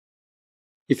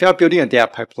If you are building a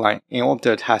data pipeline and one of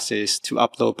the tasks is to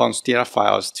upload a bunch of data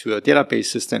files to a database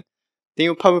system, then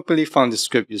you'll probably find this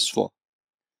script useful.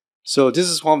 So this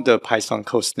is one of the Python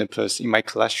code snippets in my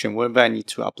collection wherever I need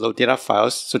to upload data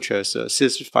files such as a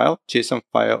CSV file, JSON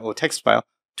file, or text file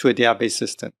to a database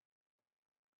system.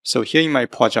 So here in my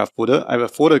project folder, I have a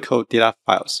folder called data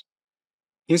files.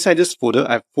 Inside this folder,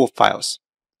 I have 4 files.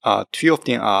 3 of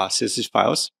them are CSV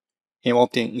files, and 1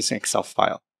 of them is an Excel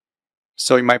file.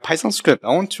 So in my Python script, I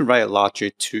want to write a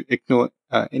logic to ignore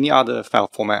any other file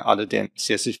format other than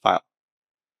CSV file.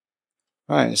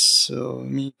 Alright, so let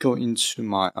me go into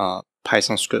my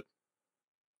Python script.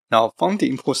 Now from the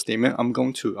import statement, I'm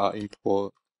going to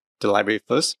import the library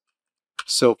first.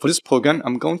 So for this program,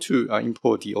 I'm going to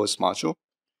import the OS module.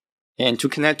 And to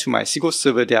connect to my SQL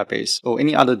Server database or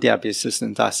any other database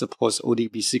system that supports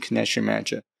ODBC connection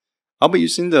manager, I'll be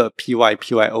using the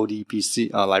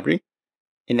py.odbc library,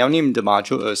 and I'll name the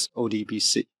module as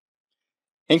ODBC.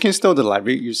 And you can install the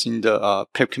library using the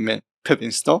pip command pip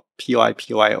install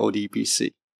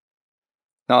py.odbc.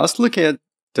 Now let's look at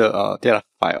the data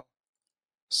file.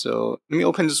 So let me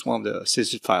open this one of the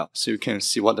CSV file so you can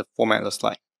see what the format looks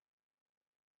like.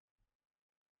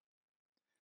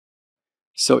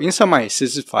 So inside my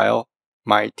CSV file,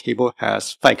 my table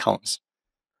has 5 columns.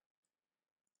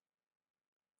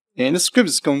 And the script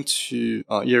is going to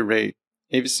iterate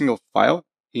every single file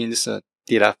in this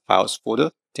data files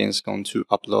folder. Then it's going to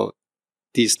upload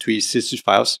these 3 CSV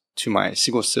files to my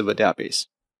SQL Server database.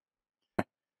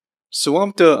 So one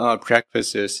of the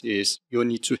prerequisites is you'll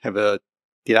need to have a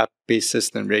database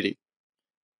system ready.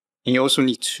 And you also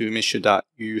need to make sure that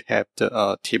you have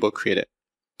the table created.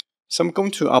 So I'm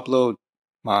going to upload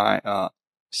my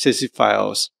CSV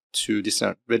files to this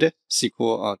Reddit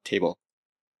SQL table.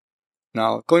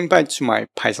 Now going back to my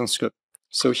Python script.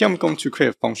 So here I'm going to create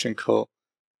a function called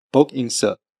bulk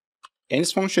insert. And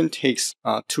this function takes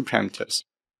 2 parameters,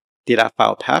 data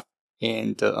file path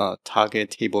and the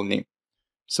target table name.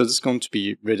 So this is going to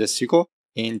be Reddit SQL,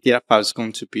 and data file is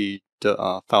going to be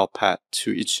the file path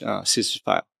to each CSV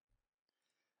file.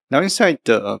 Now inside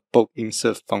the bulk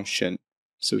insert function,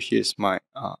 so here's my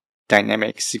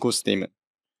dynamic SQL statement.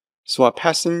 So I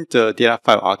pass in the data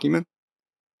file argument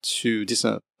to this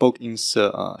bulk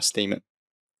insert statement.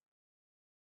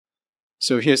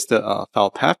 So here's the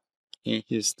file path, and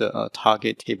here's the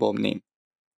target table name.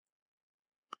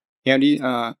 And we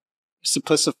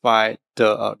specify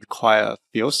the required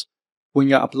fields when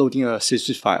you're uploading a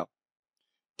CSV file.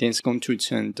 Then it's going to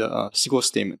return the SQL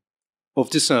statement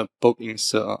of this bulk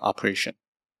insert operation.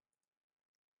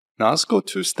 Now let's go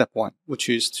to step 1, which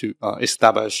is to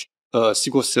establish a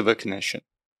SQL Server connection.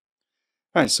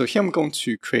 Alright, so here I'm going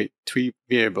to create 3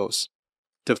 variables.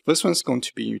 The first one is going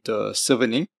to be the server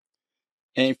name.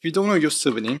 And if you don't know your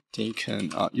server name, then you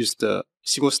can use the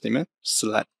SQL statement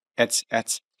select at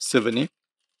server name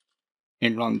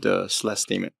and run the select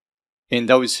statement. And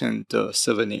that will return the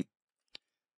server name.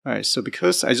 Alright, so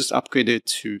because I just upgraded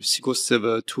to SQL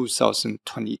Server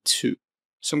 2022,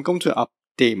 so I'm going to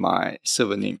update my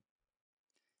server name.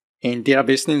 And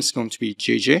database name is going to be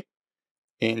JJ.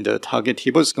 And the target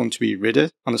table is going to be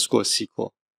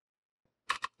Reddit_SQL.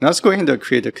 Now let's go ahead and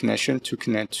create a connection to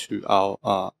connect to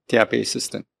our database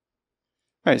system.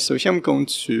 Alright, so here I'm going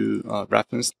to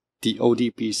reference the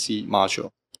ODBC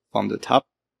module from the top.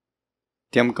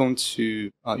 Then I'm going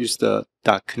to use the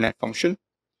 .connect function.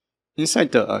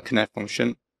 Inside the connect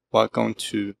function, we're going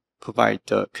to provide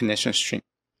the connection string.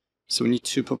 So we need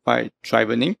to provide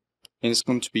driver name, and it's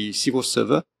going to be SQL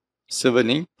Server, server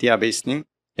name, database name.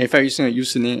 And if I'm using a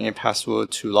username and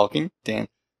password to login, then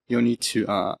you'll need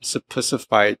to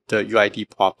specify the UID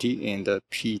property and the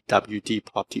PWD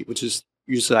property, which is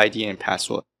user ID and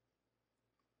password.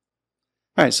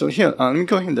 Alright, so here, let me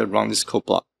go ahead and run this code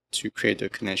block to create the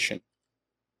connection.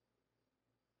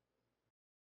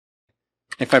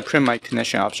 If I print my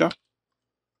connection object,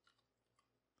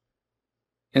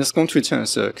 and it's going to return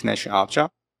as a connection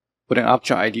object with an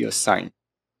object ID assigned.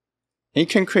 And you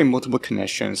can create multiple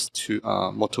connections to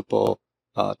multiple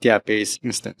database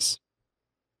instances.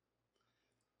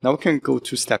 Now we can go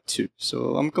to step 2.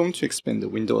 So I'm going to expand the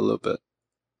window a little bit.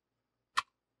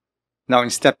 Now in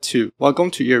step 2, we're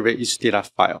going to iterate each data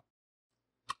file.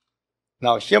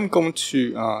 Now here I'm going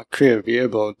to create a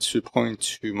variable to point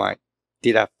to my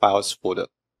data files folder.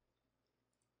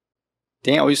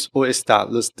 Then I'll use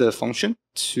OS.list function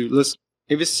to list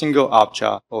every single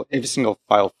object or every single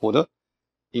file folder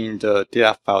in the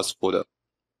data files folder.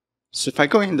 So if I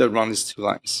go ahead and run these 2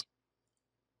 lines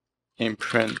and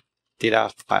print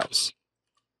data files.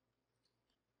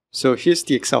 So here's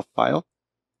the Excel file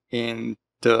and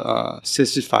the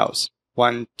CSV files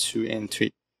 1, 2, and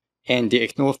 3. and the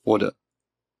ignore folder,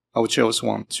 which I also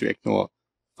want to ignore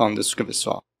from the script as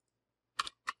well.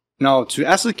 Now, to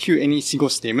execute any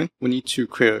SQL statement, we need to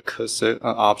create a cursor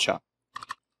object.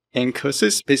 And cursor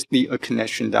is basically a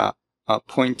connection that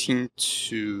pointing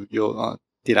to your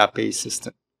database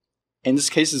system. In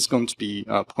this case, it's going to be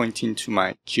pointing to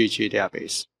my GHA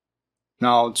database.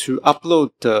 Now, to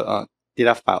upload the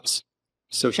data files.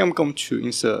 So here I'm going to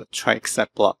insert try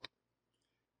except block.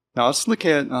 Now, let's look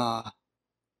at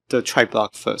the try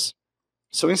block first.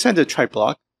 So inside the try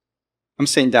block, I'm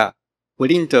saying that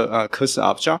within the cursor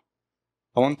object,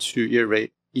 I want to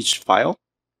iterate each file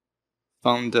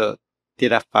from the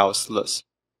data files list.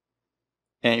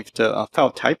 And if the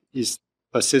file type is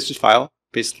a CSV file,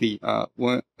 basically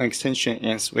when an extension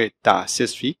ends with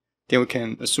 .csv, then we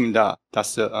can assume that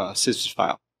that's a CSV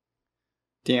file.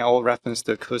 Then I will reference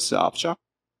the cursor object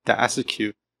that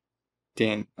execute.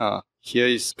 Then here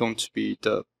is going to be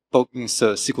the bulk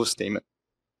insert SQL statement.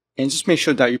 And just make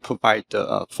sure that you provide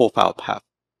the full file path.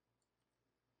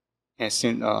 And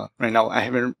since right now I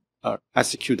haven't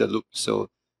executed the loop, so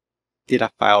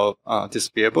data file this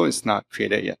variable is not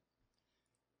created yet.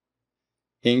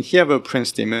 And here I have a print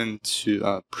statement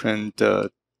to print the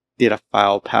data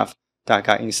file path that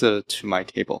got inserted to my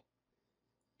table.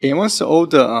 And once all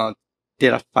the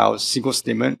data file SQL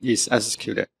statement is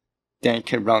executed, then you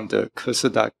can run the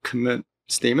cursor.commit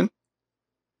statement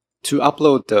to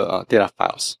upload the data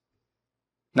files.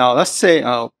 Now let's say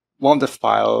one of the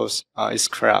files is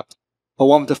corrupt, or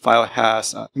one of the file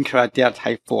has incorrect data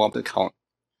type for one of the column.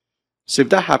 So if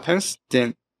that happens,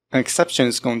 then an exception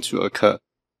is going to occur.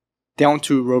 Then I want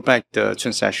to roll back the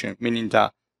transaction, meaning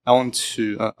that I want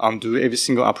to undo every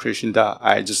single operation that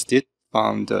I just did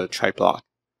from the try block.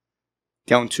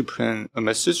 Then I want to print a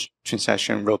message,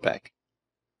 transaction rollback.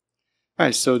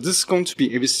 Alright, so this is going to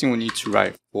be everything we need to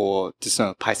write for this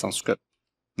Python script.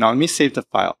 Now let me save the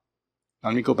file. Now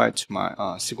let me go back to my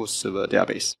SQL Server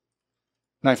database.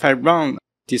 Now if I run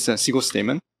this SQL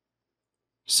statement,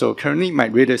 so currently my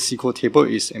reader SQL table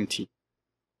is empty.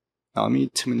 Now let me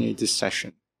terminate this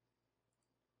session.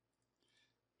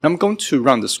 Now I'm going to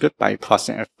run the script by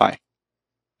pressing F5.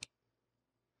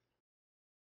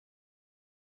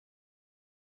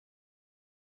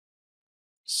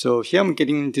 So here I'm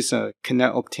getting this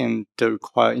cannot obtain the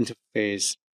required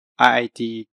interface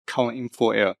IID column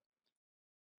info error.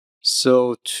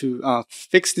 So to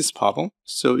fix this problem,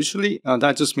 so usually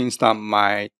that just means that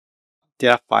my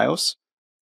data files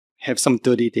have some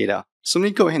dirty data. So let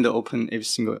me go ahead and open every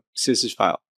single CSV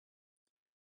file.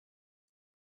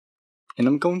 And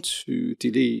I'm going to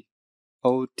delete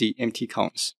all the empty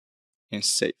columns and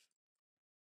save.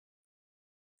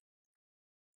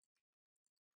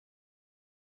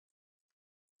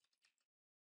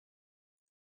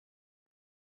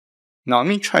 Now let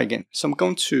me try again. So I'm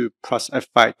going to press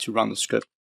F5 to run the script.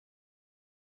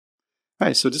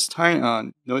 Alright, so this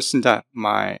time, noticing that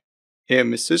my error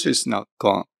message is now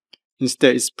gone.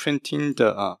 Instead, it's printing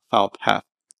the file path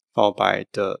followed by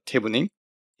the table name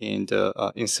and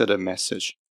the inserted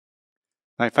message.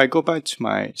 Now, if I go back to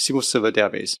my SQL Server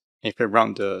database, if I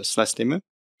run the select statement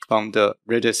from the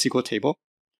reader SQL table,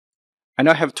 I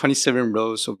now have 27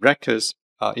 rows of records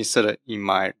inserted in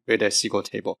my reader SQL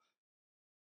table.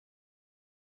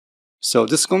 So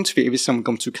this is going to be everything I'm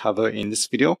going to cover in this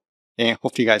video, and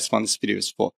hope you guys found this video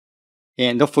useful.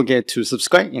 And don't forget to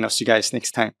subscribe, and I'll see you guys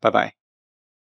next time. Bye bye.